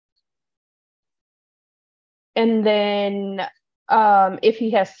And then if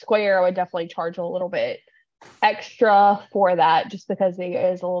he has Square, I would definitely charge a little bit extra for that just because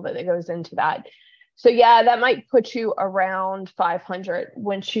there is a little bit that goes into that. So yeah, that might put you around 500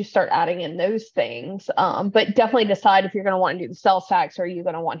 once you start adding in those things. But definitely decide if you're going to want to do the sales tax or are you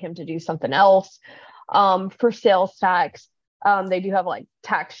going to want him to do something else. For sales tax, they do have like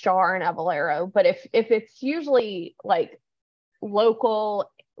TaxJar and Avalara, but if it's usually like local,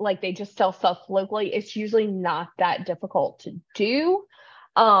 like they just sell stuff locally, it's usually not that difficult to do.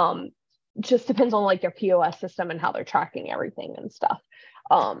 Um, just depends on like their POS system and how they're tracking everything and stuff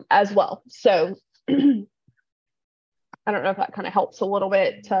as well. So I don't know if that kind of helps a little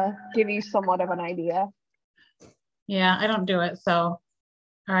bit to give you somewhat of an idea. Yeah, I don't do it. So,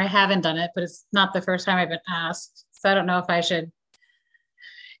 or I haven't done it, but it's not the first time I've been asked. So I don't know if I should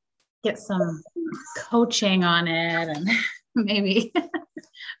get some coaching on it and maybe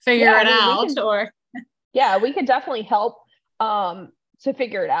figure it out or yeah, we could definitely help to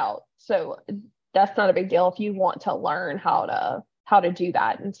figure it out. So that's not a big deal if you want to learn how to do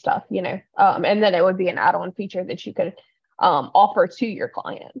that and stuff, you know. And then it would be an add-on feature that you could offer to your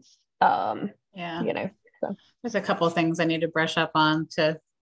clients. Yeah, you know. So there's a couple of things I need to brush up on to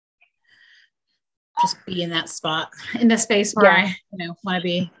just be in that spot, in the space where I, want to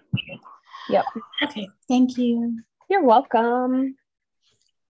be. Yep. Okay. Thank you. You're welcome.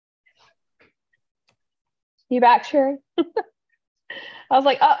 You back, Sherry? I was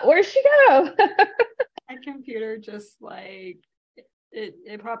like, oh, where'd she go? My computer just like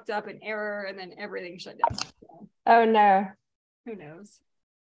it popped up an error and then everything shut down. So, oh no. Who knows?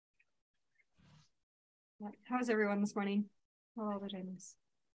 How's everyone this morning? How all the times?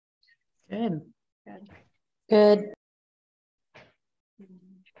 Good. Good. Good.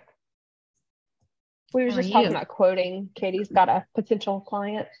 We were just talking about quoting. Katie's got a potential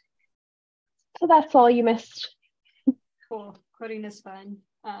client. So that's all you missed. Cool. Quoting is fun.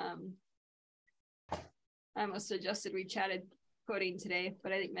 I almost suggested we chatted quoting today,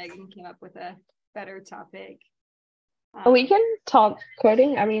 but I think Megan came up with a better topic. We can talk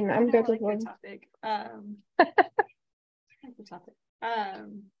quoting. I mean, I'm good with one topic. Topic.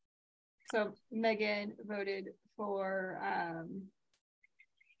 So Megan voted for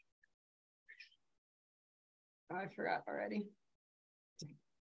I forgot already.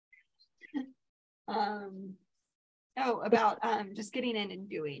 About just getting in and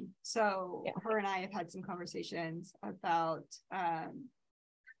doing. So her and I have had some conversations about I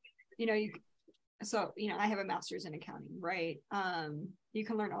have a master's in accounting, right? You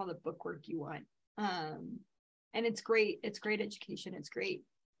can learn all the bookwork you want. And it's great education, it's great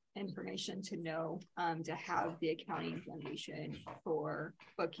information to know, to have the accounting foundation for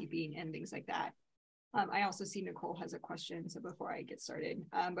bookkeeping and things like that. I also see Nicole has a question, so before I get started,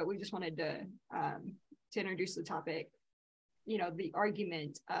 but we just wanted to introduce the topic, the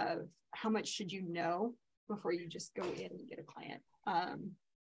argument of how much should you know before you just go in and get a client, and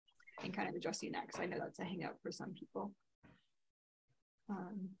kind of addressing that, because I know that's a hang up for some people.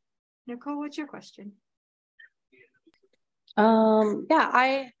 Nicole, what's your question?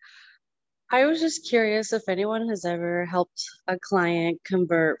 I was just curious if anyone has ever helped a client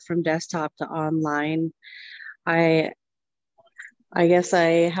convert from desktop to online. I guess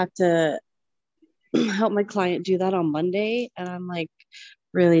I have to help my client do that on Monday, and I'm like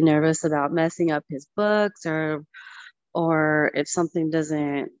really nervous about messing up his books or if something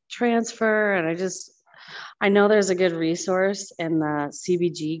doesn't transfer. And I know there's a good resource in the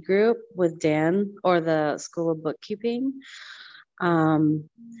CBG group with Dan or the School of Bookkeeping.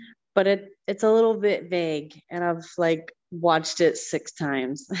 But it's a little bit vague, and I've like watched it 6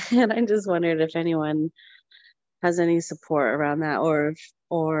 times, and I just wondered if anyone has any support around that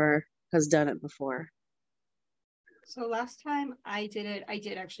or has done it before. So last time I did it, I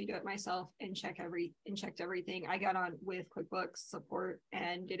did actually do it myself and checked everything. I got on with QuickBooks support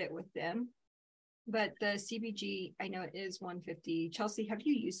and did it with them. But the CBG, I know it is $150. Chelsea, have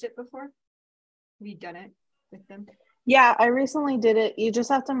you used it before? Have you done it with them? Yeah, I recently did it. You just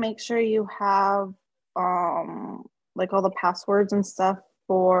have to make sure you have like all the passwords and stuff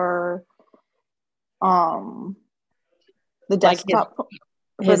for the desktop,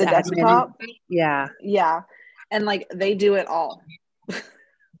 for the desktop. Yeah. Yeah. And like they do it all.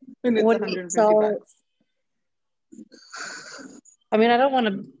 And it's $150. I mean, I don't want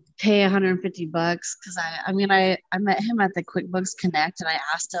to pay $150 because I met him at the QuickBooks Connect, and I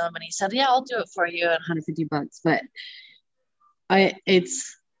asked him, and he said, yeah, I'll do it for you at $150. But I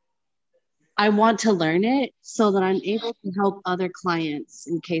want to learn it so that I'm able to help other clients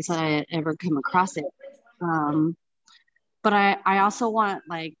in case I ever come across it. But I also want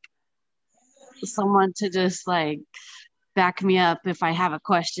like someone to just like back me up if I have a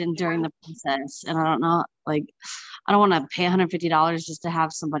question during the process. And I don't know, like, I don't want to pay $150 just to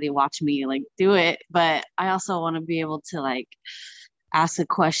have somebody watch me like do it. But I also want to be able to like ask a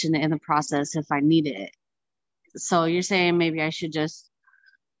question in the process if I need it. So you're saying maybe I should just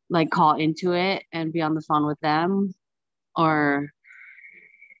like call into it and be on the phone with them, or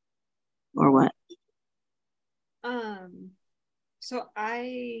what? So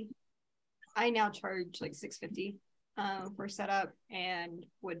I now charge like $650 for setup and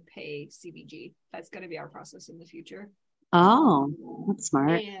would pay CBG. That's going to be our process in the future. Oh, that's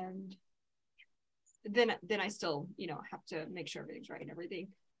smart. And then I still, have to make sure everything's right and everything.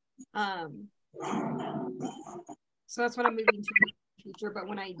 So that's what I'm moving to in the future. But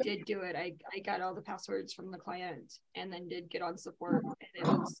when I did do it, I got all the passwords from the client and then did get on support, and it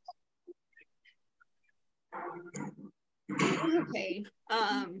was okay.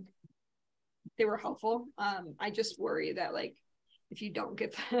 They were helpful. I just worry that like if you don't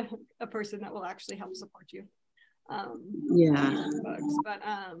get a person that will actually help support you. Yeah. But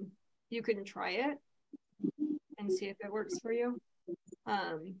you can try it and see if it works for you.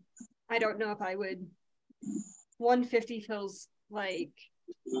 I don't know if I would. 150 feels like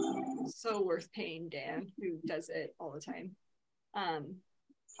so worth paying Dan, who does it all the time. I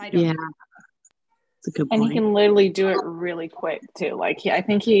don't. Yeah. That's a good point. And he can literally do it really quick too. Like I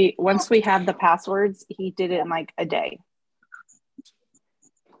think once we had the passwords, he did it in like a day.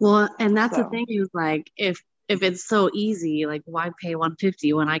 Well, and that's the thing is like if it's so easy, like why pay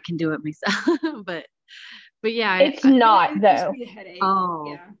 $150 when I can do it myself? But yeah, it's not though. Oh,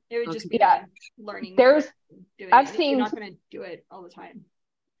 yeah, it would just be learning. I've seen. You're not going to do it all the time.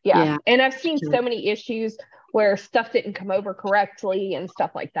 Yeah, and I've seen so many issues where stuff didn't come over correctly and stuff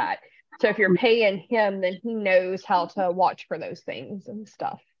like that. So if you're paying him, then he knows how to watch for those things and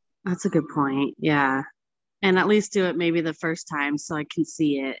stuff. That's a good point. Yeah, and at least do it maybe the first time so I can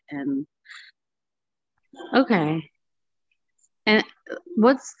see it. And okay, and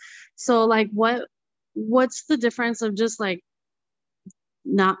what's the difference of just like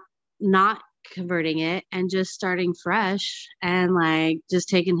not converting it and just starting fresh and like just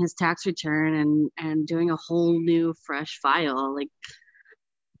taking his tax return and doing a whole new fresh file? Like,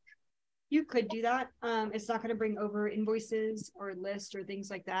 you could do that. It's not going to bring over invoices or lists or things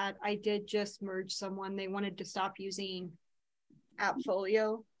like that. I did just merge someone. They wanted to stop using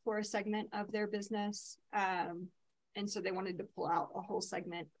AppFolio for a segment of their business. And so they wanted to pull out a whole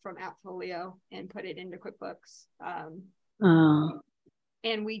segment from AppFolio and put it into QuickBooks.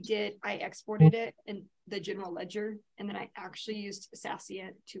 And I exported it in the general ledger, and then I actually used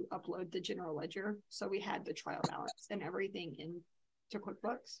Sasient to upload the general ledger. So we had the trial balance and everything into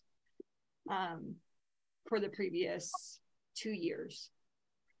QuickBooks for the previous 2 years.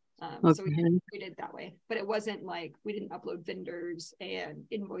 So we did that way, but it wasn't like we didn't upload vendors and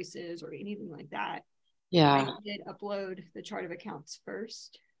invoices or anything like that. Yeah. I did upload the chart of accounts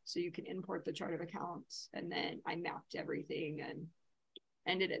first, so you can import the chart of accounts, and then I mapped everything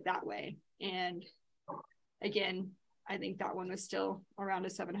and did it that way. And again, I think that one was still around a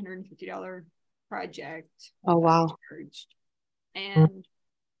 $750 project. Oh wow. And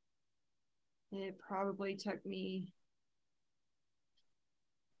it probably took me,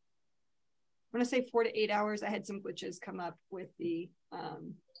 I'm going to say 4 to 8 hours. I had some glitches come up with the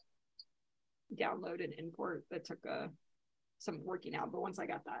download and import that took some working out, but once I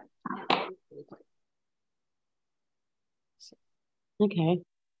got that, it was really quick. So. Okay.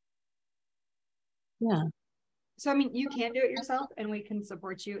 Yeah. So I mean, you can do it yourself, and we can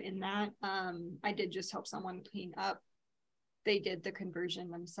support you in that. I did just help someone clean up. They did the conversion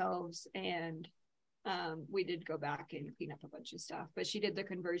themselves, and we did go back and clean up a bunch of stuff. But she did the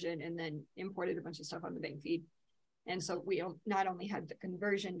conversion and then imported a bunch of stuff on the bank feed, and so we not only had the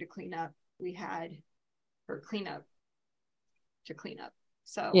conversion to clean up, we had her cleanup to clean up.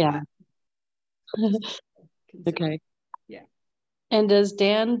 So yeah. Okay. Yeah. And does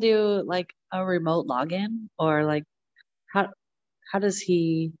Dan do like a remote login, or like how does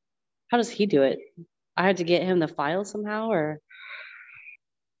he do it? I had to get him the file somehow, or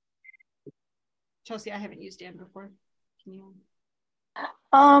Chelsea, I haven't used Dan before. Can you?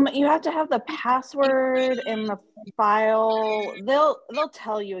 You have to have the password in the file. They'll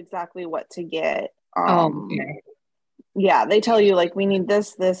tell you exactly what to get. Okay. Yeah, they tell you like we need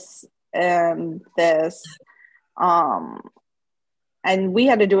this, and this. And we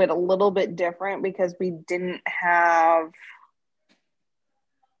had to do it a little bit different because we didn't have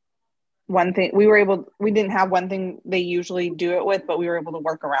one thing. We didn't have one thing they usually do it with, but we were able to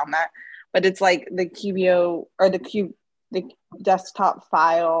work around that. But it's like the QBO or the desktop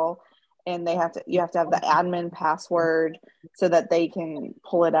file and you have to have the admin password so that they can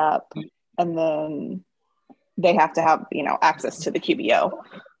pull it up, and then they have to have, access to the QBO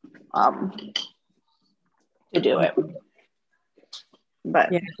to do it.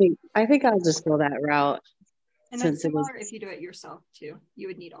 But yeah, I think I'll just go that route. And that's similar if you do it yourself too. You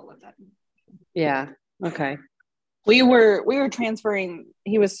would need all of that. Yeah. Okay. We were transferring,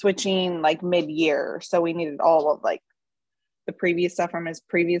 he was switching like mid-year, so we needed all of like the previous stuff from his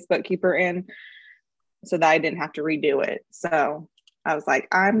previous bookkeeper in, so that I didn't have to redo it. So I was like,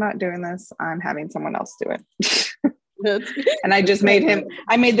 I'm not doing this. I'm having someone else do it. And I just made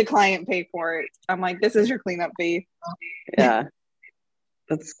the client pay for it. I'm like, this is your cleanup fee. Yeah.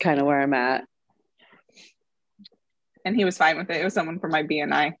 That's kind of where I'm at. And he was fine with it. It was someone from my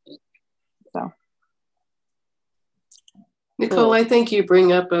BNI. So Nicole, cool. I think you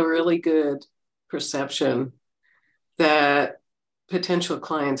bring up a really good perception that potential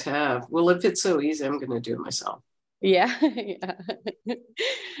clients have. Well, if it's so easy, I'm going to do it myself. Yeah. Yeah.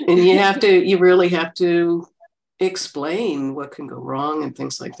 And you really have to explain what can go wrong and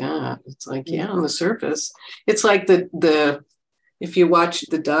things like that. It's like, yeah, on the surface, it's like the if you watch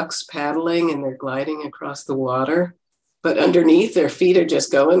the ducks paddling and they're gliding across the water, but underneath their feet are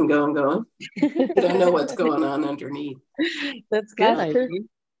just going. You don't know what's going on underneath. That's good.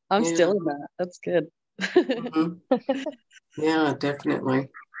 I'm still in that. That's good. Mm-hmm. Yeah, definitely.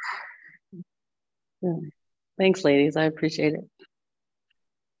 Yeah. Thanks, ladies. I appreciate it.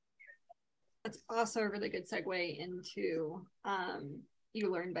 That's also a really good segue into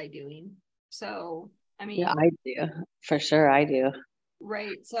you learn by doing. So, I mean, yeah, I do. For sure, I do.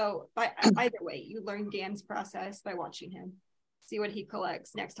 Right. So, by either way, you learn Dan's process by watching him, see what he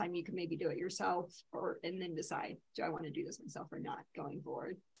collects. Next time, you can maybe do it yourself, and then decide, do I want to do this myself or not going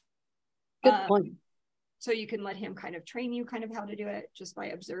forward? Good point. So you can let him kind of train you kind of how to do it just by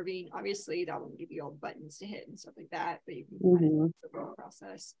observing. Obviously, that won't give you all buttons to hit and stuff like that, but you can kind of the whole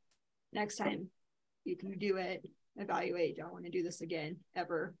process. Next time, you can do it, evaluate, do I want to do this again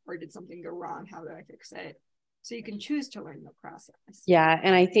ever? Or did something go wrong? How do I fix it? So you can choose to learn the process. Yeah,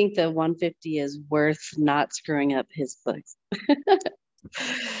 and I think the 150 is worth not screwing up his books.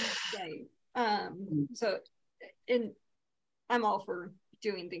 Right. So I'm all for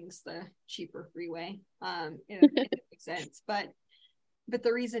doing things the cheaper free way. It makes sense. But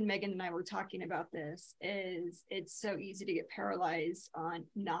the reason Megan and I were talking about this is it's so easy to get paralyzed on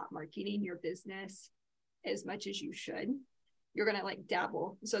not marketing your business as much as you should. You're going to like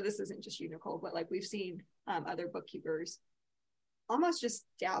dabble. So this isn't just you, Nicole, but like we've seen other bookkeepers almost just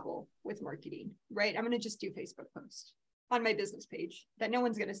dabble with marketing, right? I'm going to just do Facebook posts on my business page that no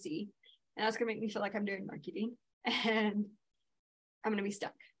one's going to see. And that's going to make me feel like I'm doing marketing. And I'm going to be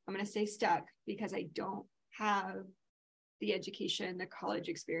stuck. I'm going to stay stuck because I don't have the education, the college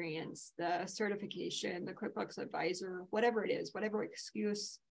experience, the certification, the QuickBooks advisor, whatever it is, whatever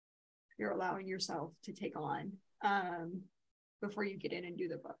excuse you're allowing yourself to take on before you get in and do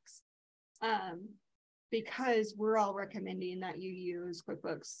the books. Because we're all recommending that you use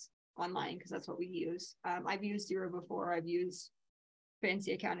QuickBooks Online because that's what we use. I've used Xero before. I've used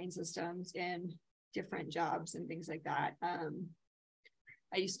fancy accounting systems in different jobs and things like that.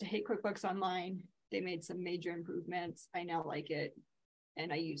 I used to hate QuickBooks Online. They made some major improvements. I now like it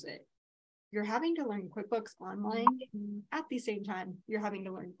and I use it. You're having to learn QuickBooks Online at the same time you're having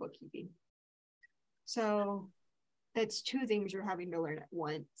to learn bookkeeping. So that's two things you're having to learn at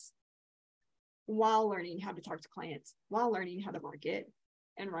once while learning how to talk to clients, while learning how to market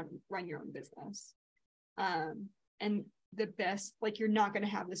and run your own business. And the best, like you're not going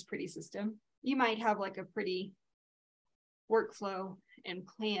to have this pretty system. You might have like a pretty workflow and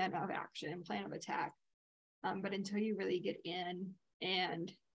plan of action, plan of attack. But until you really get in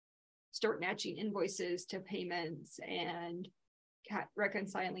and start matching invoices to payments and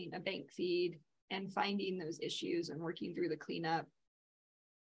reconciling a bank feed and finding those issues and working through the cleanup,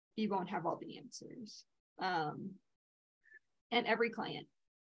 you won't have all the answers. And every client,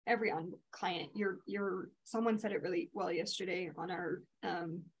 someone said it really well yesterday on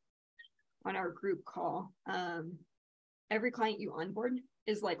our group call. Every client you onboard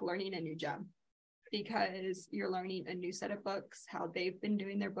is like learning a new job because you're learning a new set of books, how they've been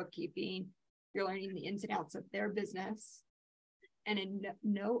doing their bookkeeping. You're learning the ins and outs of their business. And in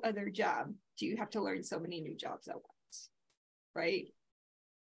no other job do you have to learn so many new jobs at once, right?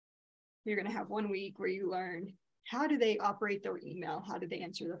 You're going to have 1 week where you learn how do they operate their email? How do they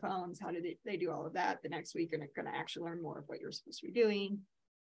answer the phones? How do they do all of that? The next week, you're going to actually learn more of what you're supposed to be doing,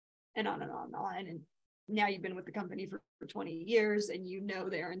 and on and on and on. And now you've been with the company for 20 years and you know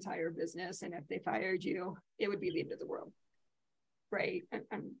their entire business. And if they fired you, it would be the end of the world. right?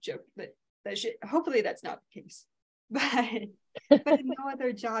 I'm joking, but that should, hopefully that's not the case. But in no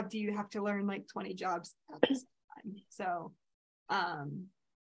other job do you have to learn like 20 jobs at the same time. So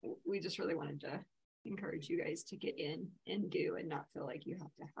we just really wanted to encourage you guys to get in and do, and not feel like you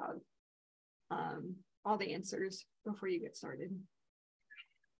have to have all the answers before you get started.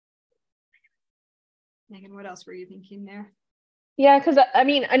 Megan, what else were you thinking there? Yeah, because I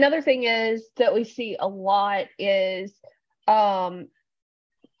mean, another thing is that we see a lot is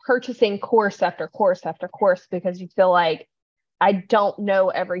purchasing course after course after course because you feel like, I don't know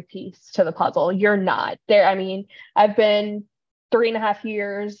every piece to the puzzle. You're not there. I mean, I've been 3.5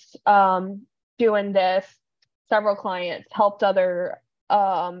 years doing this, several clients, helped other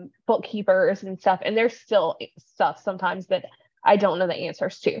bookkeepers and stuff, and there's still stuff sometimes that I don't know the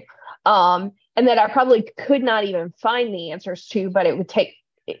answers to, and that I probably could not even find the answers to, but it would take,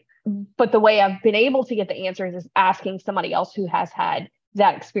 but the way I've been able to get the answers is asking somebody else who has had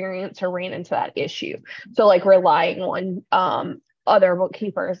that experience or ran into that issue. So like relying on other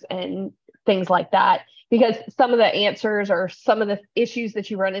bookkeepers and things like that, because some of the answers or some of the issues that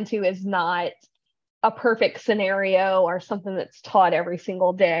you run into is not a perfect scenario or something that's taught every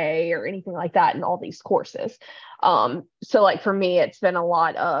single day or anything like that in all these courses. So like for me, it's been a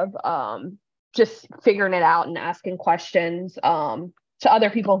lot of just figuring it out and asking questions to other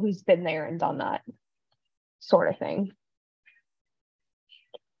people who's been there and done that sort of thing.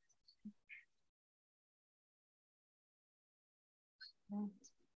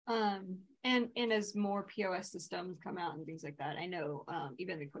 And as more POS systems come out and things like that, I know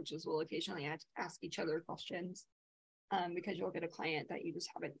even the coaches will occasionally ask each other questions because you'll get a client that you just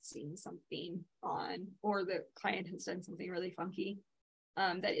haven't seen something on, or the client has done something really funky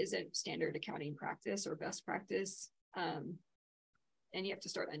that isn't standard accounting practice or best practice, and you have to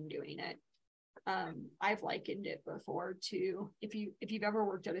start undoing it. I've likened it before to if you've ever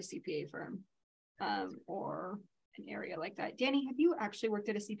worked at a CPA firm or an area like that. Danny, have you actually worked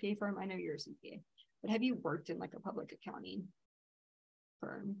at a CPA firm? I know you're a CPA, but have you worked in like a public accounting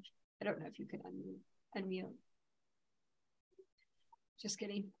firm? I don't know if you can unmute. Just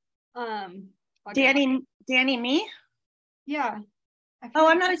kidding. Danny, me? Yeah. Oh,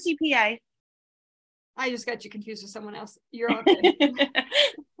 I'm not a CPA. I just got you confused with someone else. You're all good.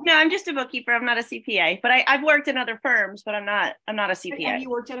 No, I'm just a bookkeeper. I'm not a CPA, but I've worked in other firms, but I'm not a CPA. Have you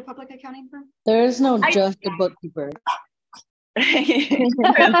worked at a public accounting firm? There is no just a bookkeeper. True.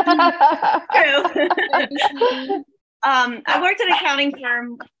 I worked at an accounting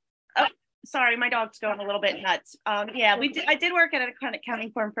firm. Oh, sorry, my dog's going a little bit nuts. Yeah, I did work at an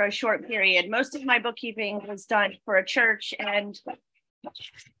accounting firm for a short period. Most of my bookkeeping was done for a church and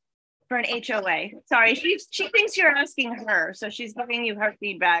for an HOA. Sorry, she thinks you're asking her, so she's giving you her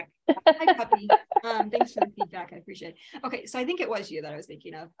feedback. Hi, puppy. Thanks for the feedback. I appreciate it. Okay, so I think it was you that I was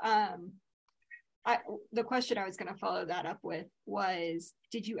thinking of. The question I was going to follow that up with was,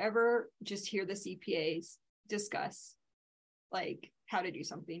 did you ever just hear the CPAs discuss like how to do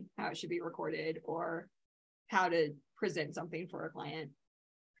something, how it should be recorded, or how to present something for a client?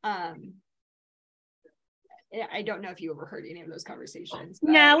 I don't know if you overheard any of those conversations.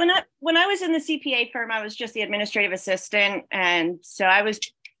 But... No, when I was in the CPA firm, I was just the administrative assistant. And so I was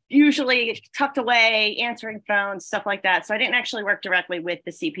usually tucked away, answering phones, stuff like that. So I didn't actually work directly with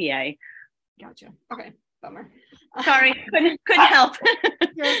the CPA. Gotcha. Okay. Bummer. Sorry, couldn't help.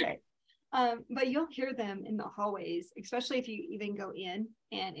 You're okay. But you'll hear them in the hallways, especially if you even go in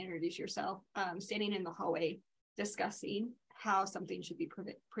and introduce yourself, standing in the hallway discussing how something should be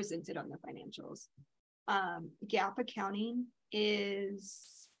presented on the financials. GAAP accounting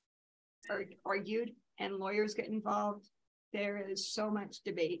is argued and lawyers get involved. There is so much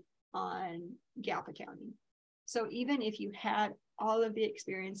debate on GAAP accounting. So even if you had all of the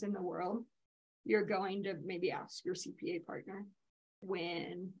experience in the world, you're going to maybe ask your CPA partner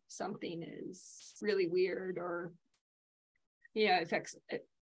when something is really weird, or it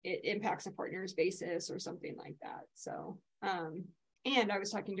impacts a partner's basis or something like that. So and I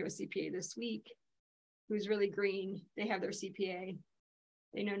was talking to a CPA this week who's really green. They have their CPA.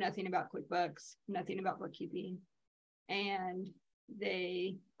 They know nothing about QuickBooks, nothing about bookkeeping, and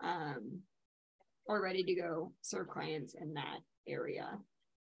they are ready to go serve clients in that area.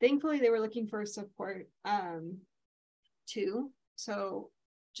 Thankfully, they were looking for support too. So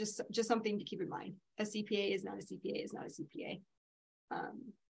just something to keep in mind. A CPA is not a CPA is not a CPA.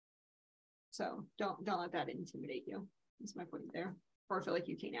 So don't let that intimidate you. That's my point there. Or feel like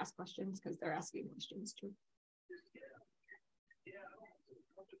you can't ask questions because they're asking questions too.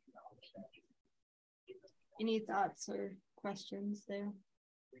 Any thoughts or questions there?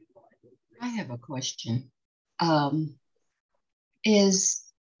 I have a question. Is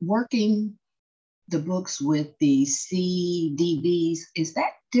working the books with the CDBs, is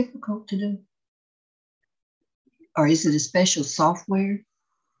that difficult to do? Or is it a special software?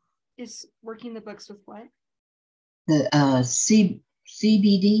 Is working the books with what? The CBD?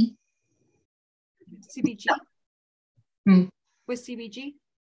 CBG? Hmm. With CBG?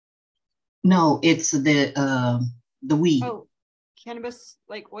 No, it's the weed. Oh, cannabis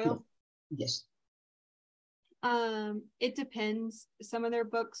like oil? Yes. It depends. Some of their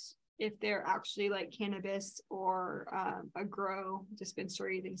books, if they're actually like cannabis or a grow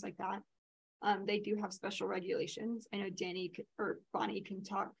dispensary, things like that, they do have special regulations. I know Bonnie can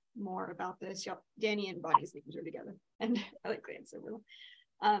talk more about this. Yep, Danny and Bonnie's names are together, and I like glance over them.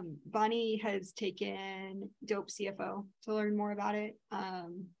 Bonnie has taken Dope CFO to learn more about it.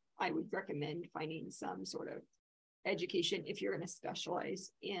 I would recommend finding some sort of education if you're going to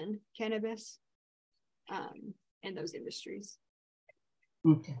specialize in cannabis in those industries.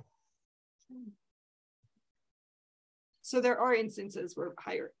 Okay. So there are instances where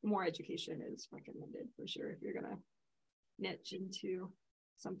more education is recommended for sure if you're going to niche into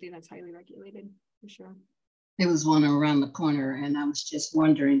something that's highly regulated, for sure. There was one around the corner, and I was just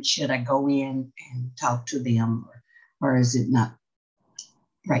wondering, should I go in and talk to them, or is it not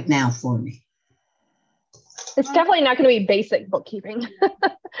right now for me? It's definitely not going to be basic bookkeeping.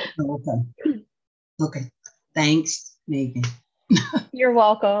 Okay. Okay. Thanks, Megan. You're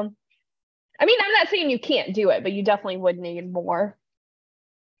welcome. I mean, I'm not saying you can't do it, but you definitely would need more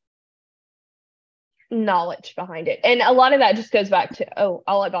knowledge behind it. And a lot of that just goes back to,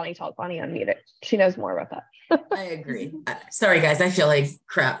 I'll let Bonnie talk. Bonnie, unmute it. She knows more about that. I agree. Sorry, guys. I feel like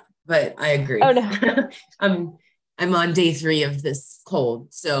crap, but I agree. Oh, no. I'm on day 3 of this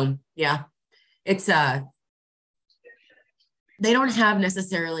cold. So yeah, it's they don't have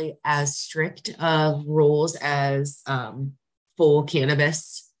necessarily as strict rules as full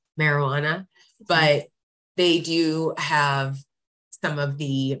cannabis marijuana, but they do have some of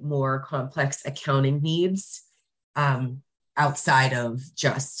the more complex accounting needs outside of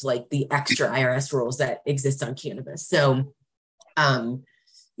just like the extra IRS rules that exist on cannabis. So,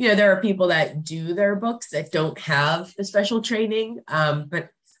 there are people that do their books that don't have the special training, but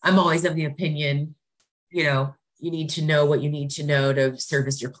I'm always of the opinion, you need to know what you need to know to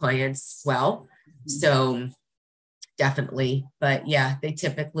service your clients well. So definitely, but yeah, they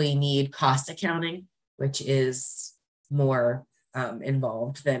typically need cost accounting, which is more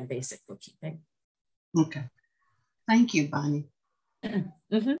involved than basic bookkeeping. Okay. Thank you, Bonnie.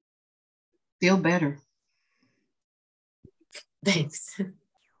 Mm-hmm. Feel better. Thanks.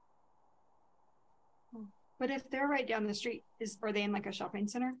 But if they're right down the street, are they in like a shopping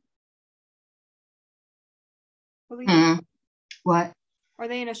center? What? Are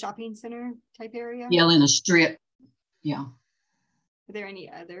they in a shopping center type area? Yeah, in a strip. Yeah. Are there any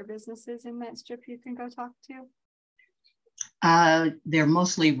other businesses in that strip you can go talk to? They're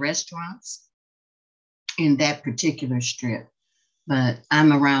mostly restaurants in that particular strip, but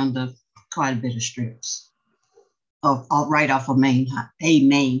I'm around quite a bit of strips, right off a main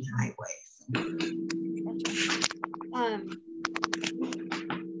highway. Gotcha.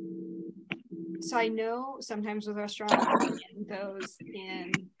 So I know sometimes with restaurants and those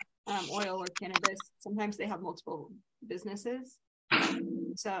in oil or cannabis, sometimes they have multiple businesses.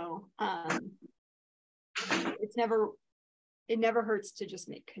 So it never hurts to just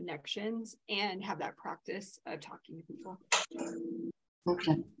make connections and have that practice of talking to people.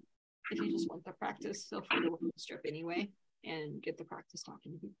 Okay. If you just want the practice, feel free to work the strip anyway and get the practice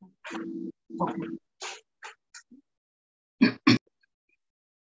talking to people. Okay.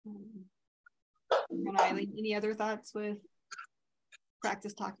 And Eileen, any other thoughts with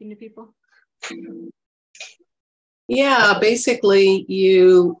practice talking to people? Yeah, basically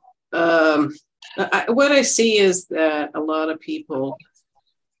what I see is that a lot of people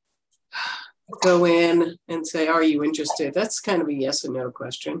go in and say, are you interested? That's kind of a yes or no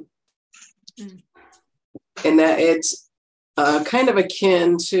question. And that it's kind of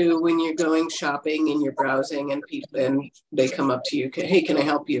akin to when you're going shopping and you're browsing and they come up to you, hey, can I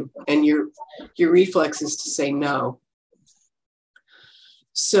help you? And your reflex is to say no.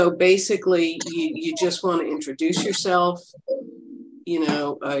 So basically you just want to introduce yourself.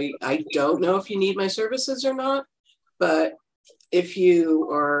 I don't know if you need my services or not, but if you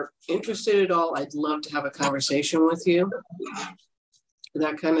are interested at all, I'd love to have a conversation with you,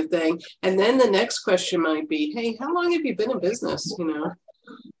 that kind of thing. And then the next question might be, hey, how long have you been in business?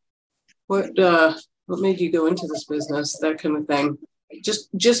 What made you go into this business? That kind of thing.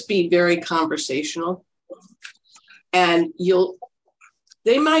 Just be very conversational, and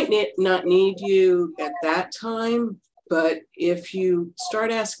they might not need you at that time, But if you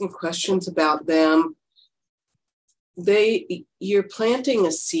start asking questions about them, you're planting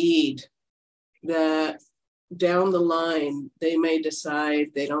a seed that down the line, they may decide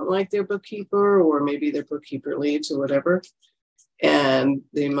they don't like their bookkeeper, or maybe their bookkeeper leaves or whatever, and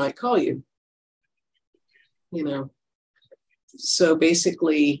they might call you, So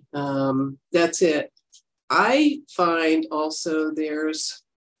basically, that's it. I find also there's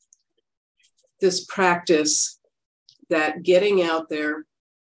this practice that getting out there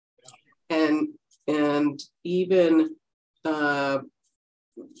and even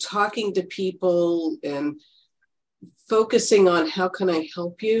talking to people and focusing on how can I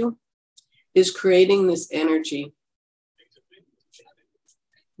help you is creating this energy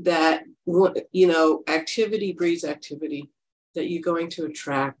that, activity breeds activity that you're going to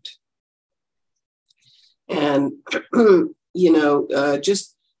attract. And,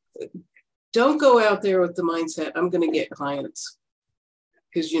 just don't go out there with the mindset, I'm going to get clients,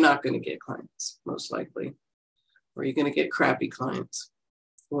 because you're not going to get clients, most likely, or you're going to get crappy clients,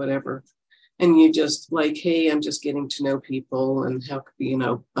 whatever. And you just like, hey, I'm just getting to know people, and how,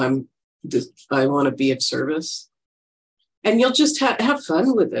 I want to be of service, and you'll just have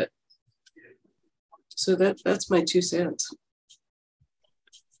fun with it. So that's my 2 cents.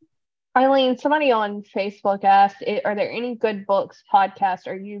 Eileen, somebody on Facebook asked, are there any good books, podcasts,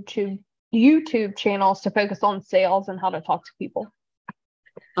 or YouTube channels to focus on sales and how to talk to people?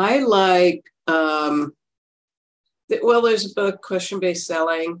 I like, there's a book, Question-Based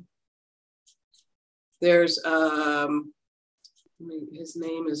Selling. There's, his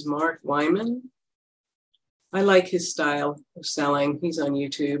name is Mark Wyman. I like his style of selling. He's on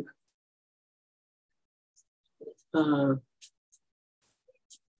YouTube.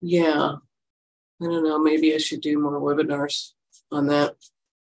 Yeah, I don't know. Maybe I should do more webinars on that.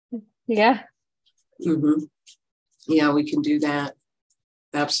 Yeah. Mm-hmm. Yeah, we can do that.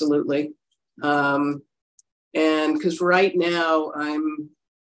 Absolutely. And because right now I'm,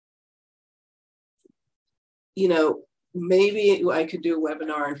 maybe I could do a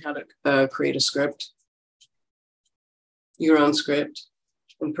webinar on how to create a script, your own script,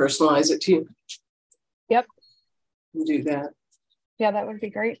 and personalize it to you. Yep. And do that. Yeah, that would be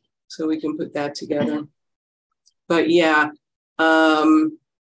great. So we can put that together. But yeah, let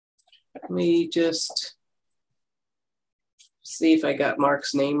me just see if I got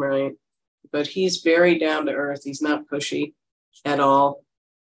Mark's name right. But he's very down to earth. He's not pushy at all.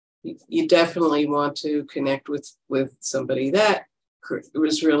 You definitely want to connect with somebody that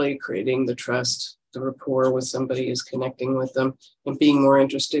was really creating the trust, the rapport with somebody, is connecting with them and being more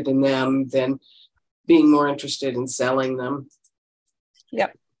interested in them than being more interested in selling them.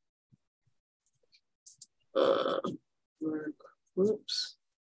 Yep. Whoops.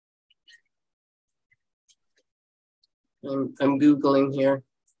 I'm Googling here.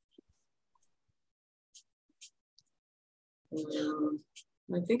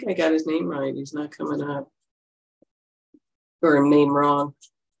 I think I got his name right. He's not coming up. Or name wrong.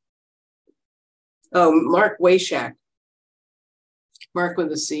 Oh, Mark Wayshack. Mark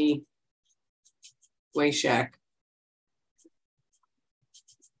with a C. Wayshack.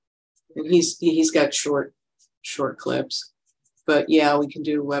 And he's got short clips. But yeah, we can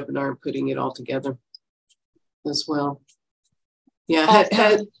do a webinar putting it all together as well. Yeah.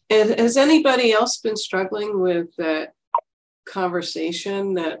 Awesome. Has anybody else been struggling with that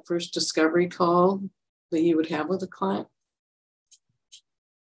conversation, that first discovery call that you would have with a client?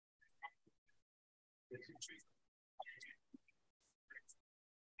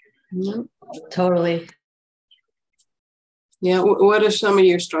 No. Totally. Yeah. What are some of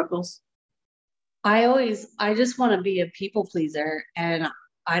your struggles? I just want to be a people pleaser, and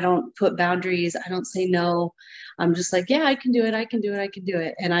I don't put boundaries. I don't say no. I'm just like, yeah, I can do it. I can do it. I can do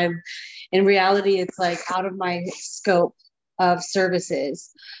it. And in reality, it's like out of my scope of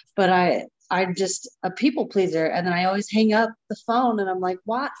services, but I'm just a people pleaser. And then I always hang up the phone and I'm like,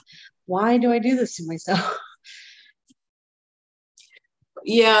 why do I do this to myself?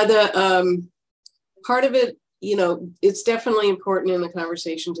 Yeah. The part of it, it's definitely important in the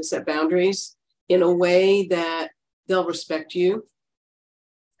conversation to set boundaries in a way that they'll respect you.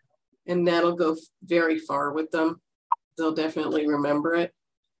 And that'll go very far with them. They'll definitely remember it.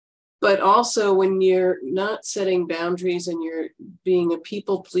 But also when you're not setting boundaries and you're being a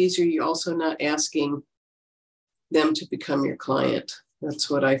people pleaser, you're also not asking them to become your client. That's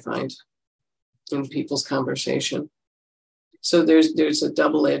what I find in people's conversation. So there's a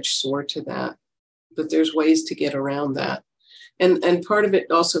double-edged sword to that, but there's ways to get around that. And part of it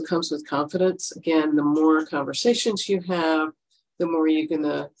also comes with confidence. Again, the more conversations you have, the more you're going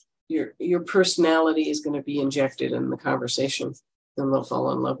to your personality is going to be injected in the conversation, and they'll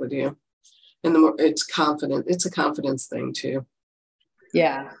fall in love with you. And the more it's a confidence thing too.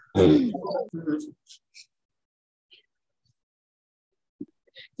 Yeah. Mm-hmm.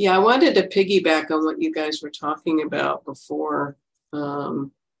 Yeah, I wanted to piggyback on what you guys were talking about before.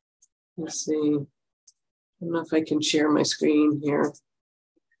 Let's see. I don't know if I can share my screen here.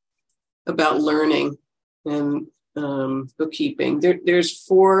 About learning and bookkeeping. There's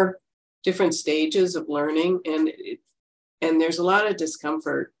 4 different stages of learning, and there's a lot of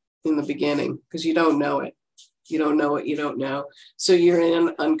discomfort in the beginning because you don't know it. You don't know what you don't know. So you're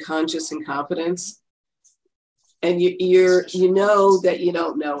in unconscious incompetence, and you know that you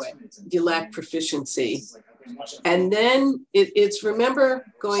don't know it. You lack proficiency. And then it's remember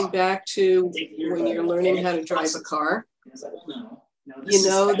going back to when you're learning how to drive a car. You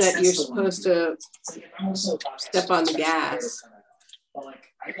know that you're supposed to step on the gas,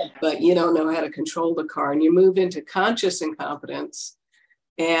 but you don't know how to control the car, and you move into conscious incompetence,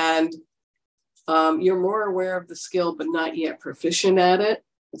 and you're more aware of the skill, but not yet proficient at it.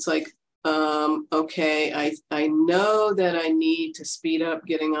 It's like, okay, I know that I need to speed up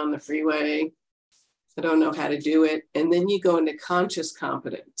getting on the freeway. I don't know how to do it. And then you go into conscious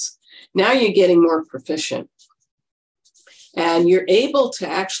competence. Now you're getting more proficient. And you're able to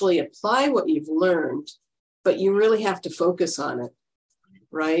actually apply what you've learned, but you really have to focus on it,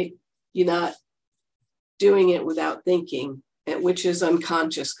 right? You're not doing it without thinking, which is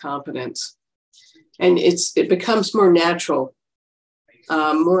unconscious competence. And it becomes more natural,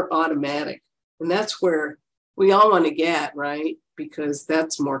 more automatic. And that's where we all want to get, right? Because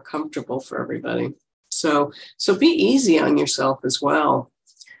that's more comfortable for everybody. So be easy on yourself as well.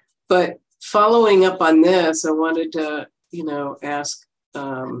 But following up on this, I wanted to ask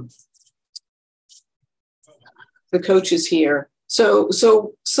the coaches here. So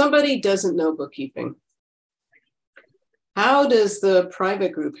somebody doesn't know bookkeeping. How does the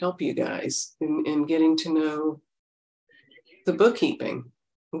private group help you guys in getting to know the bookkeeping?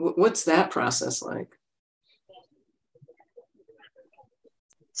 What's that process like?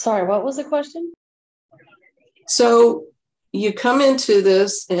 Sorry, what was the question? So you come into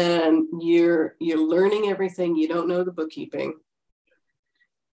this and you're learning everything. You don't know the bookkeeping.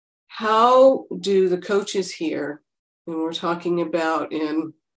 How do the coaches here, and we're talking about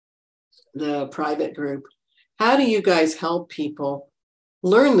in the private group, how do you guys help people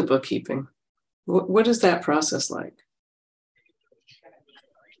learn the bookkeeping? What is that process like?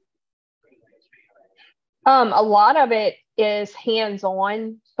 A lot of it is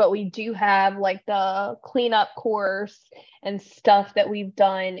hands-on, but we do have like the cleanup course and stuff that we've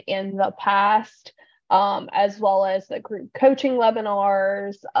done in the past, as well as the group coaching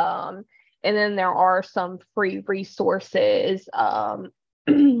webinars. And then there are some free resources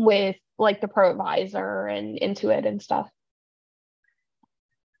with like the ProAdvisor and Intuit and stuff.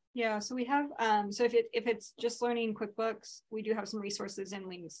 Yeah, so we have, so if it's just learning QuickBooks, we do have some resources and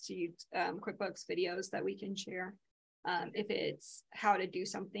links to QuickBooks videos that we can share. If it's how to do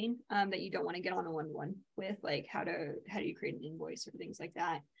something that you don't want to get on a one-on-one with, like how do you create an invoice or things like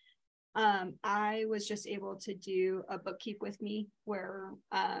that. I was just able to do a bookkeep with me where,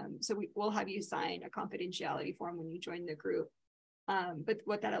 so we'll have you sign a confidentiality form when you join the group. But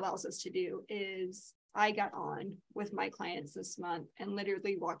what that allows us to do is I got on with my clients this month and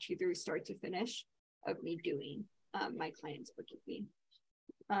literally walked you through start to finish of me doing my clients' bookkeeping.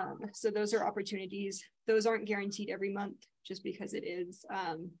 So those are opportunities. Those aren't guaranteed every month just because it is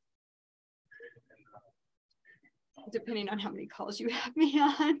depending on how many calls you have me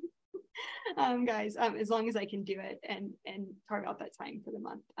on. Guys, as long as I can do it and carve out that time for the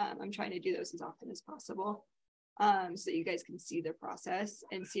month. I'm trying to do those as often as possible so that you guys can see the process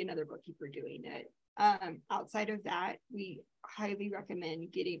and see another bookkeeper doing it. Outside of that, we highly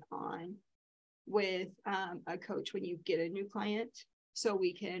recommend getting on with a coach when you get a new client so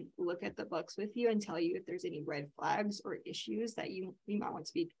we can look at the books with you and tell you if there's any red flags or issues that you might want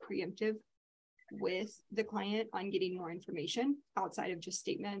to be preemptive with the client on getting more information outside of just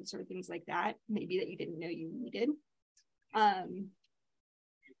statements or things like that, maybe that you didn't know you needed. And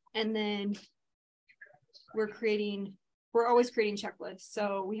then we're always creating checklists.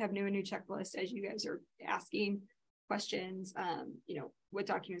 So we have new checklists as you guys are asking questions, what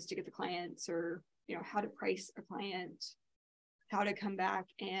documents to get the clients or, how to price a client, how to come back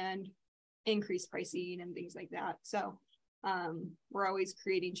and increase pricing and things like that. So we're always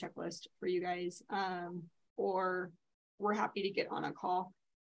creating checklists for you guys, or we're happy to get on a call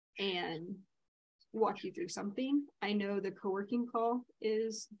and walk you through something. I know the co-working call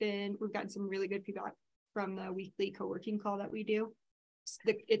we've gotten some really good feedback from the weekly co-working call that we do.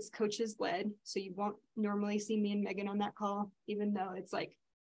 it's coaches led. So you won't normally see me and Megan on that call, even though it's like,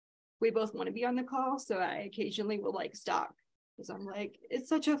 we both want to be on the call. So I occasionally will like stop because I'm like, it's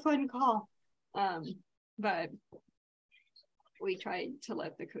such a fun call. But we try to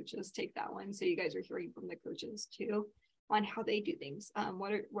let the coaches take that one. So you guys are hearing from the coaches too on how they do things.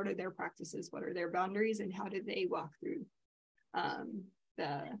 What are their practices? What are their boundaries? And how do they walk through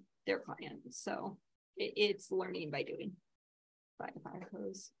their clients? So it's learning by doing by the fire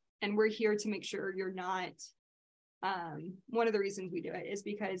hose. And we're here to make sure you're not, one of the reasons we do it is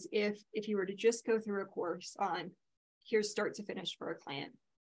because if you were to just go through a course on here's start to finish for a client,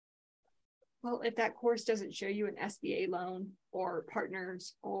 well, if that course doesn't show you an SBA loan or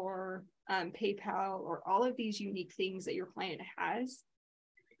partners or PayPal or all of these unique things that your client has,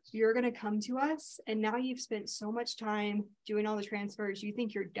 you're going to come to us. And now you've spent so much time doing all the transfers. You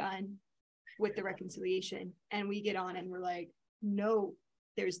think you're done with the reconciliation. And we get on and we're like, no,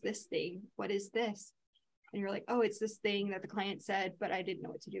 there's this thing. What is this? And you're like, oh, it's this thing that the client said, but I didn't know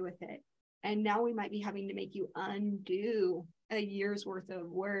what to do with it. And now we might be having to make you undo a year's worth of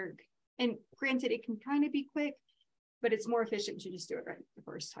work. And granted, it can kind of be quick, but it's more efficient to just do it right the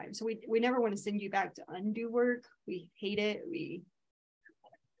first time. So we never want to send you back to undo work. We hate it. We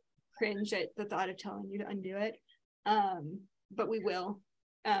cringe at the thought of telling you to undo it. But we will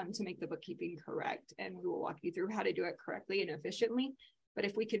to make the bookkeeping correct. And we will walk you through how to do it correctly and efficiently. But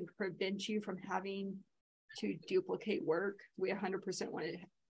if we can prevent you from having to duplicate work, we 100% want to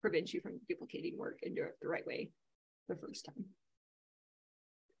prevent you from duplicating work and do it the right way the first time.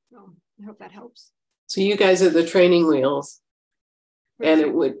 So I hope that helps. So you guys are the training wheels. And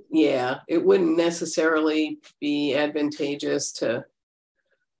it wouldn't necessarily be advantageous to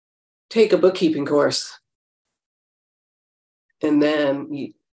take a bookkeeping course. And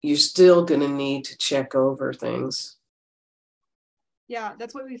then you're still going to need to check over things. Yeah,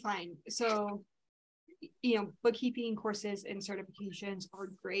 that's what we find. So, bookkeeping courses and certifications are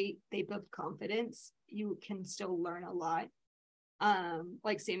great. They build confidence. You can still learn a lot.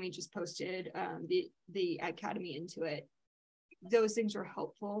 Like Sammy just posted the Academy Intuit. Those things are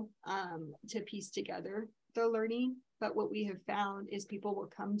helpful to piece together the learning. But what we have found is people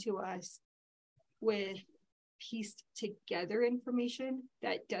will come to us with pieced together information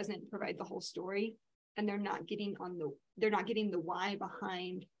that doesn't provide the whole story, and they're not getting the why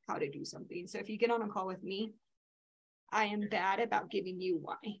behind how to do something. So if you get on a call with me, I am bad about giving you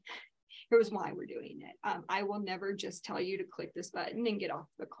why. Here's why we're doing it. I will never just tell you to click this button and get off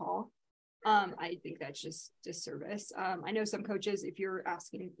the call. I think that's just disservice. I know some coaches, if you're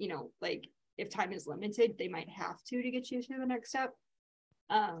asking, like if time is limited, they might have to get you to the next step.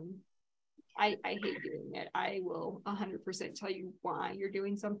 I hate doing it. I will 100% tell you why you're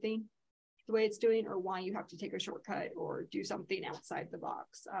doing something the way it's doing, or why you have to take a shortcut or do something outside the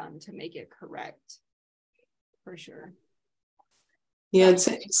box to make it correct, for sure. Yeah, and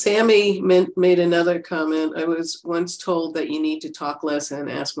Sammy made another comment. I was once told that you need to talk less and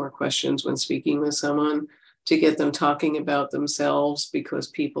ask more questions when speaking with someone to get them talking about themselves, because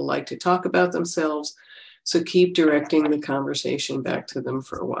people like to talk about themselves. So keep directing the conversation back to them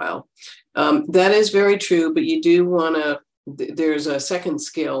for a while. That is very true, but you do want to, there's a second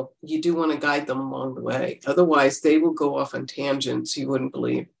skill. You do want to guide them along the way. Otherwise, they will go off on tangents you wouldn't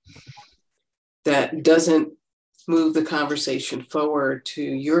believe. That doesn't move the conversation forward to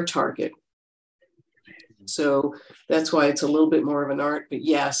your target. So that's why it's a little bit more of an art. But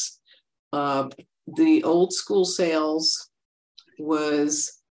yes, the old school sales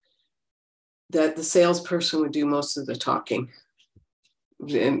was that the salesperson would do most of the talking,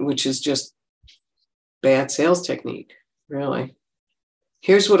 which is just bad sales technique, really.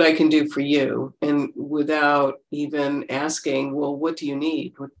 Here's what I can do for you. And without even asking, well, what do you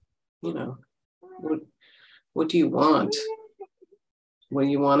need? What do you want? What do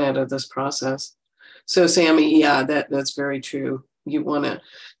you want out of this process? So Sammy, yeah, that's very true. You want to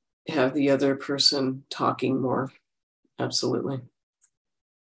have the other person talking more. Absolutely.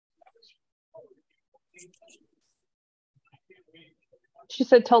 She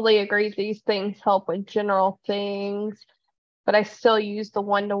said, totally agree. These things help with general things, but I still use the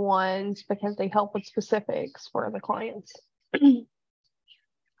one-to-ones because they help with specifics for the clients.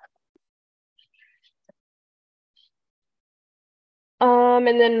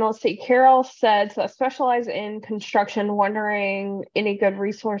 And then let's see, Carol said, so I specialize in construction, wondering any good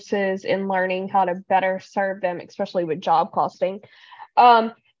resources in learning how to better serve them, especially with job costing.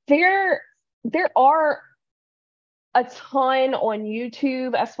 There are a ton on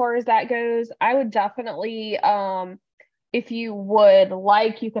YouTube as far as that goes. I would definitely if you would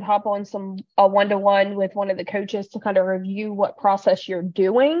like, you could hop on a one-to-one with one of the coaches to kind of review what process you're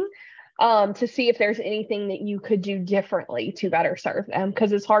doing, to see if there's anything that you could do differently to better serve them,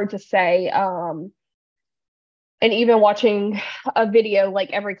 because it's hard to say. And even watching a video, like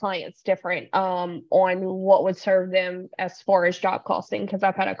every client's different on what would serve them as far as job costing, because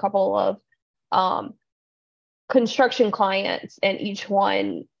I've had a couple of construction clients, and each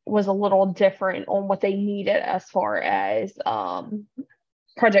one was a little different on what they needed as far as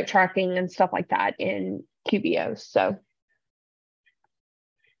project tracking and stuff like that in QBO. So,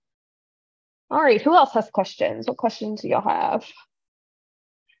 all right, who else has questions? What questions do y'all have?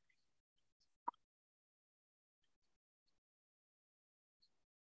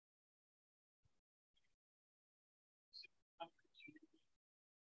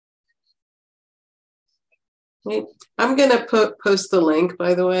 I'm going to post the link,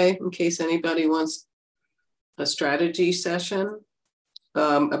 by the way, in case anybody wants a strategy session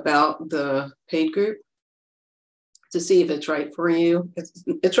about the paid group to see if it's right for you.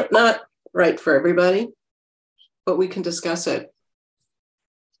 It's not right for everybody, but we can discuss it.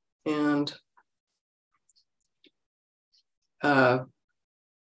 And yeah,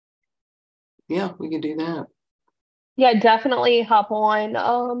 we can do that. Yeah, definitely hop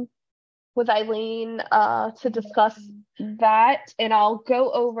on with Eileen to discuss that, and I'll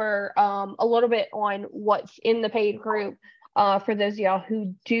go over a little bit on what's in the paid group for those of y'all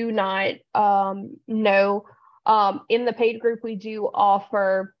who do not know. In the paid group, we do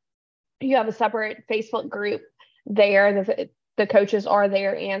offer, you have a separate Facebook group there. The coaches are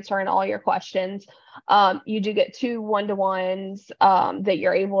there answering all your questions. You do get 2 one-to-ones that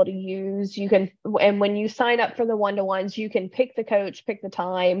you're able to use. You can, and when you sign up for the one-to-ones, you can pick the coach, pick the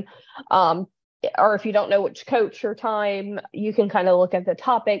time, or if you don't know which coach or time, you can kind of look at the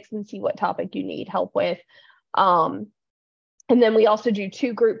topics and see what topic you need help with. And then we also do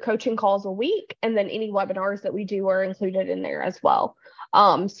 2 group coaching calls a week, and then any webinars that we do are included in there as well.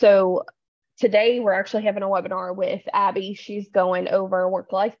 So today we're actually having a webinar with Abby. She's going over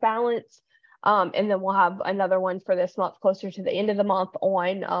work-life balance. And then we'll have another one for this month closer to the end of the month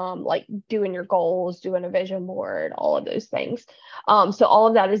on like doing your goals, doing a vision board, all of those things. So all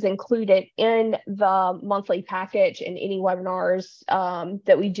of that is included in the monthly package, and any webinars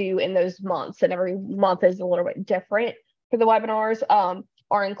that we do in those months, and every month is a little bit different for the webinars,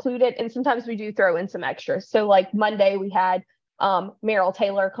 are included. And sometimes we do throw in some extras. So like Monday we had Merrill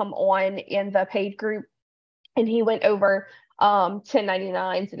Taylor come on in the paid group, and he went over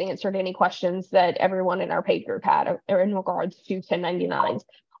 1099s and answered any questions that everyone in our paid group had in regards to 1099s.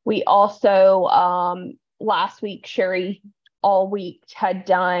 We also, last week, Sherry all week had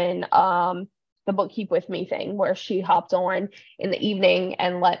done the Book Keep With Me thing, where she hopped on in the evening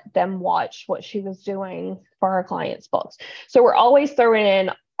and let them watch what she was doing for her clients' books. So we're always throwing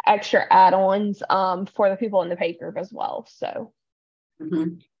in extra add-ons for the people in the paid group as well. So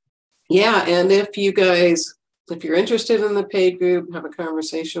yeah, and if you're interested in the paid group, have a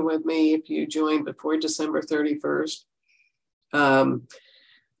conversation with me. If you join before December 31st,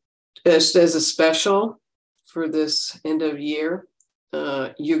 just as a special for this end of year,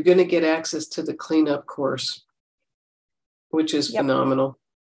 you're going to get access to the cleanup course, which is phenomenal.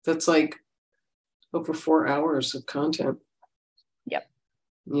 That's like over 4 hours of content. Yep.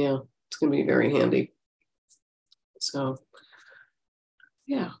 Yeah, it's going to be very handy. So,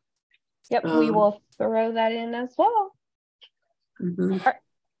 yeah. Yep, we will throw that in as well. Mm-hmm. Right.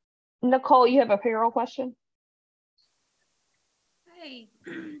 Nicole, you have a payroll question? Hey,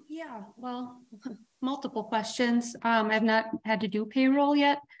 yeah, well, multiple questions. I've not had to do payroll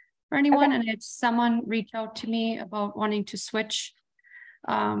yet for anyone, and it's someone reached out to me about wanting to switch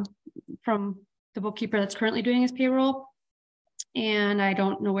from the bookkeeper that's currently doing his payroll, and I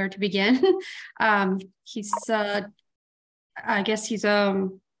don't know where to begin. He's, I guess he's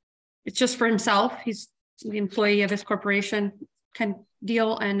it's just for himself. He's the employee of his corporation kind of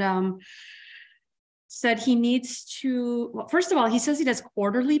deal, and said he needs to, well, first of all, he says he does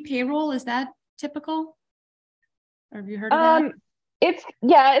quarterly payroll. Is that typical? Or have you heard of that?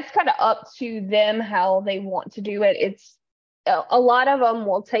 It's kind of up to them how they want to do it. It's a lot of them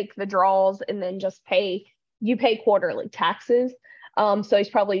will take the draws and then just pay quarterly taxes. So he's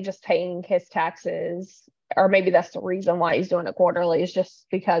probably just paying his taxes, or maybe that's the reason why he's doing it quarterly, is just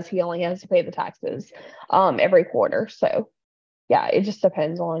because he only has to pay the taxes every quarter. So yeah, it just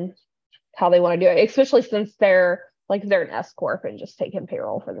depends on how they want to do it, especially since they're an S corp and just taking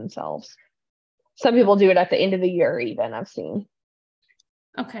payroll for themselves. Some people do it at the end of the year even, I've seen.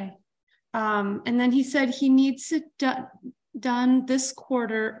 Okay. And then he said he needs to done this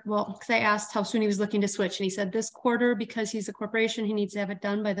quarter. Well, because I asked how soon he was looking to switch, and he said this quarter, because he's a corporation, he needs to have it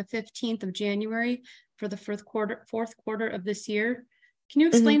done by the 15th of January for the fourth quarter of this year. Can you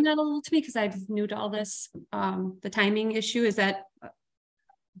explain that a little to me? Because I'm new to all this. The timing issue, is that,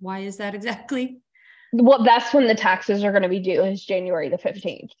 why is that exactly? Well, that's when the taxes are going to be due, is January the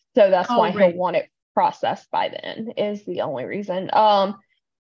 15th. So that's why he'll want it processed by then, is the only reason.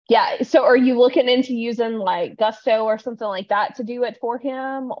 Yeah. So are you looking into using like Gusto or something like that to do it for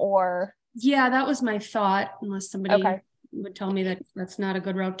him, or? Yeah, that was my thought, unless somebody would tell me that that's not a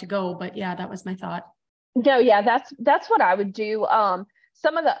good route to go. But yeah, that was my thought. No, yeah, that's what I would do.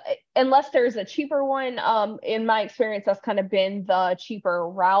 Some of the, unless there's a cheaper one, in my experience, that's kind of been the cheaper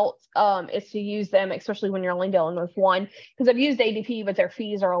route, is to use them, especially when you're only dealing with one, because I've used ADP, but their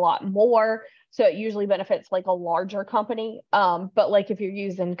fees are a lot more. So it usually benefits like a larger company. But like if you're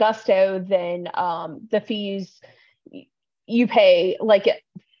using Gusto, then the fees you pay, like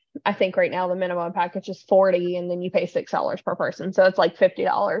I think right now the minimum package is $40, and then you pay $6 per person. So it's like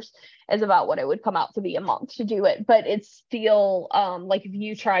 $50 is about what it would come out to be a month to do it. But it's still like if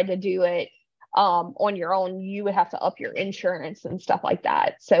you tried to do it on your own, you would have to up your insurance and stuff like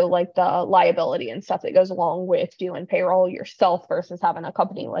that. So like the liability and stuff that goes along with doing payroll yourself versus having a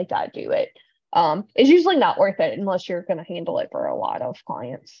company like that do it is usually not worth it unless you're going to handle it for a lot of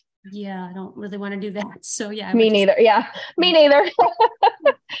clients. Yeah, I don't really want to do that. So yeah. Me neither. Yeah, me neither.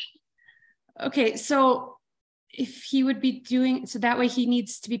 Okay, so if he would be doing, so that way he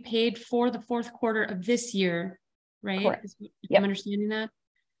needs to be paid for the fourth quarter of this year, right? Correct. I'm understanding that.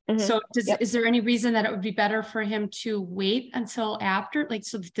 So is there any reason that it would be better for him to wait until after, like,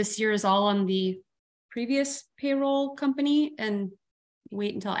 so this year is all on the previous payroll company and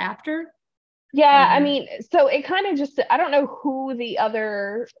wait until after? Yeah, I mean, so it kind of just, I don't know who the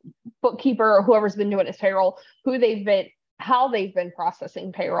other bookkeeper or whoever's been doing his payroll, how they've been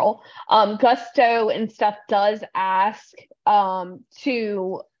processing payroll. Gusto and stuff does ask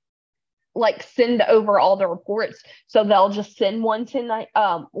to like send over all the reports. So they'll just send one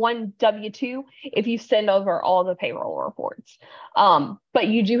W-2 if you send over all the payroll reports. But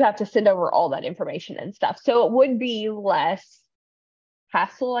you do have to send over all that information and stuff. So it would be less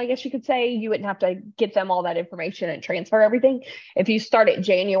hassle, I guess you could say. You wouldn't have to get them all that information and transfer everything. If you start at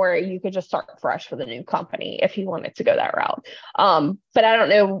January, you could just start fresh with a new company if you wanted to go that route. But I don't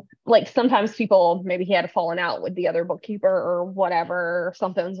know, like sometimes people, maybe he had a falling out with the other bookkeeper or whatever, or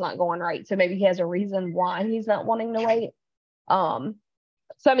something's not going right. So maybe he has a reason why he's not wanting to wait.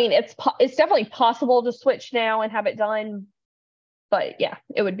 So I mean, it's definitely possible to switch now and have it done. But yeah,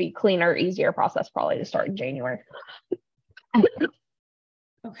 it would be cleaner, easier process probably to start in January.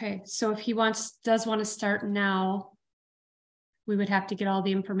 Okay, so if he does want to start now, we would have to get all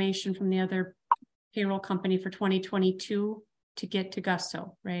the information from the other payroll company for 2022 to get to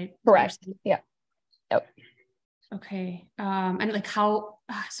Gusto, right? Correct. Yeah. Yep. Okay. And like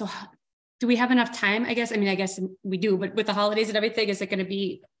do we have enough time? I guess we do, but with the holidays and everything, is it going to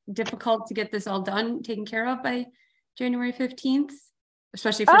be difficult to get this all done, taken care of by January 15th,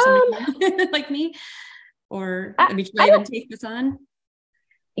 especially for somebody like me? Or should I even take this on?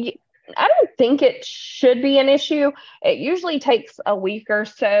 I don't think it should be an issue. It usually takes a week or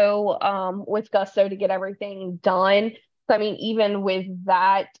so with Gusto to get everything done. So, I mean, even with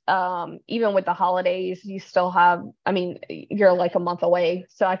that, even with the holidays, you still have, I mean, you're like a month away.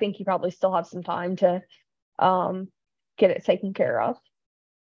 So I think you probably still have some time to get it taken care of.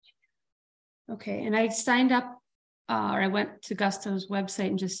 Okay. And I signed up or I went to Gusto's website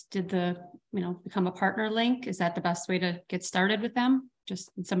and just did the, become a partner link. Is that the best way to get started with them?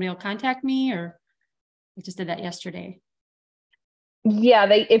 Just somebody will contact me, or I just did that yesterday. Yeah,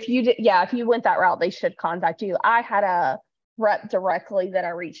 if you went that route, they should contact you. I had a rep directly that I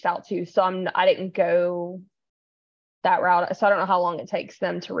reached out to, so I didn't go that route. So I don't know how long it takes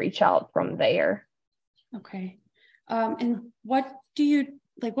them to reach out from there. Okay. And what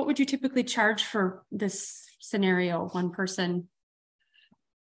would you typically charge for this scenario, one person?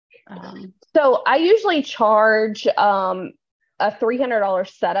 So I usually charge a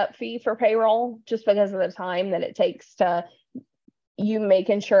 $300 setup fee for payroll, just because of the time that it takes to you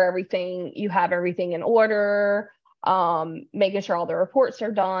making sure you have everything in order, making sure all the reports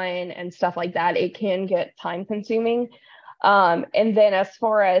are done and stuff like that. It can get time consuming. And then as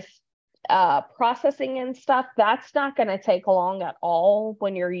far as processing and stuff, that's not going to take long at all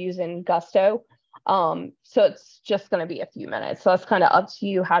when you're using Gusto. So it's just going to be a few minutes. So it's kind of up to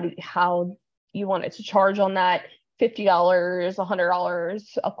you how you want it to charge on that. $50,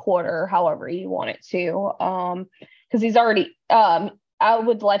 $100 a quarter, however you want it to. Because he's already, I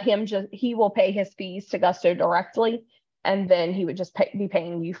would let him he will pay his fees to Gusto directly. And then he would just be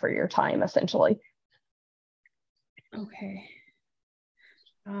paying you for your time, essentially. Okay.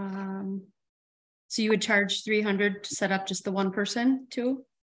 So you would charge $300 to set up just the one person too?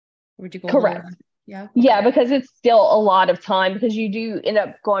 Or would you go Correct. lower? Yeah. Yeah, because it's still a lot of time, because you do end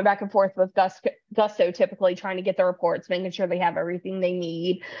up going back and forth with Gusto, typically trying to get the reports, making sure they have everything they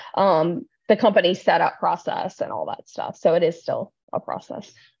need, the company setup process and all that stuff. So it is still a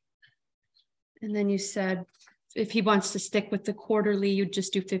process. And then you said if he wants to stick with the quarterly, you'd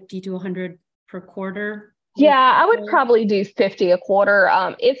just do 50 to 100 per quarter. Yeah, I would probably do 50 a quarter.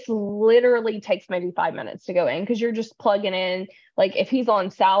 It's literally takes maybe 5 minutes to go in, because you're just plugging in. Like if he's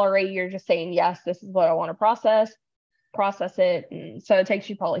on salary, you're just saying, yes, this is what I want to process it. And so it takes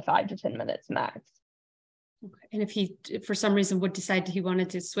you probably 5 to 10 minutes max. Okay. And if he, for some reason, would decide he wanted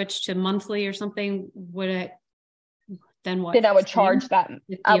to switch to monthly or something, would it then what? Then I would charge that.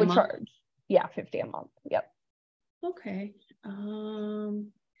 I would charge, 50 a month. Yep. Okay.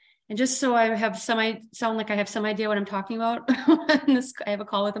 And just so I have sound like I have some idea what I'm talking about, I have a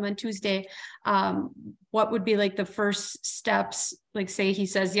call with him on Tuesday. What would be like the first steps? Like say he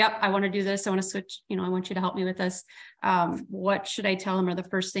says, yep, I want to do this. I want to switch, I want you to help me with this. What should I tell him are the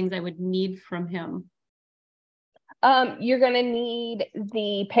first things I would need from him? You're going to need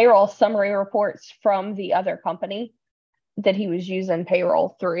the payroll summary reports from the other company that he was using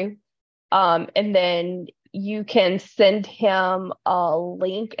payroll through. And then you can send him a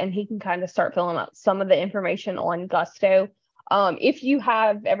link and he can kind of start filling out some of the information on Gusto. If you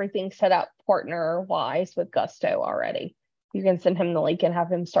have everything set up partner wise with Gusto already, you can send him the link and have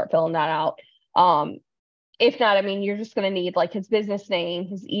him start filling that out. If not, you're just going to need like his business name,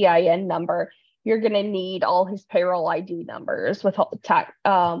 his EIN number. You're going to need all his payroll ID numbers,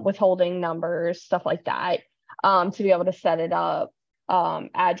 withholding numbers, stuff like that, to be able to set it up,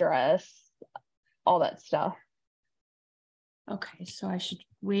 address, all that stuff. Okay, so I should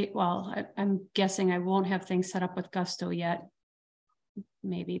wait. Well, I'm guessing I won't have things set up with Gusto yet,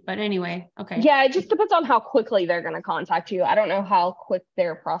 maybe. But anyway, okay. Yeah, it just depends on how quickly they're going to contact you. I don't know how quick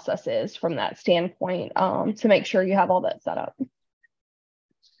their process is from that standpoint, to make sure you have all that set up.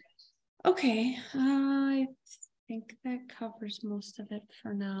 Okay, I think that covers most of it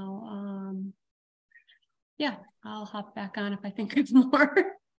for now. Yeah, I'll hop back on if I think of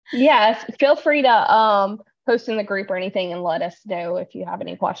more. Yes, feel free to post in the group or anything and let us know if you have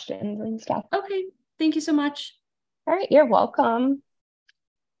any questions and stuff. Okay, thank you so much. All right, you're welcome.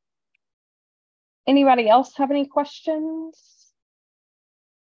 Anybody else have any questions?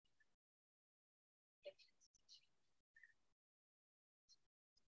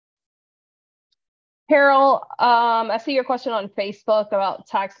 Carol, I see your question on Facebook about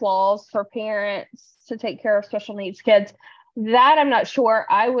tax laws for parents to take care of special needs kids. That I'm not sure.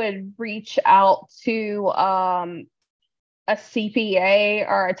 I would reach out to a CPA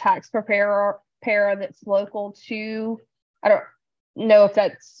or a tax preparer that's local to, I don't know if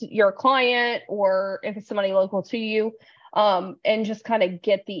that's your client or if it's somebody local to you, and just kind of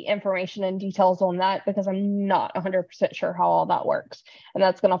get the information and details on that, because I'm not 100% sure how all that works. And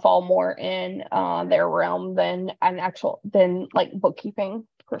that's going to fall more in their realm than like bookkeeping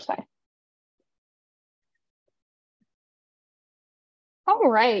per se. All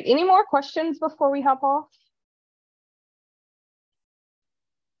right. Any more questions before we hop off?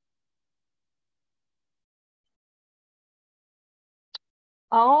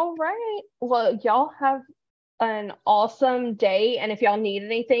 All right. Well, y'all have an awesome day. And if y'all need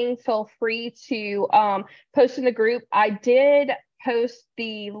anything, feel free to post in the group. I did post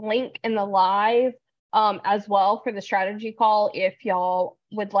the link in the live as well for the strategy call, if y'all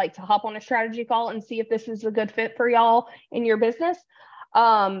would like to hop on a strategy call and see if this is a good fit for y'all in your business.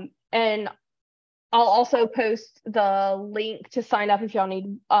 And I'll also post the link to sign up if y'all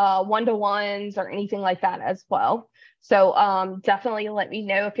need one-to-ones or anything like that as well. So definitely let me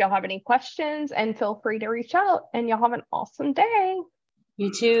know if y'all have any questions, and feel free to reach out, and y'all have an awesome day.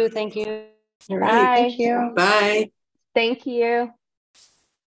 You too. Thank you. All right. Thank you. Bye. Thank you.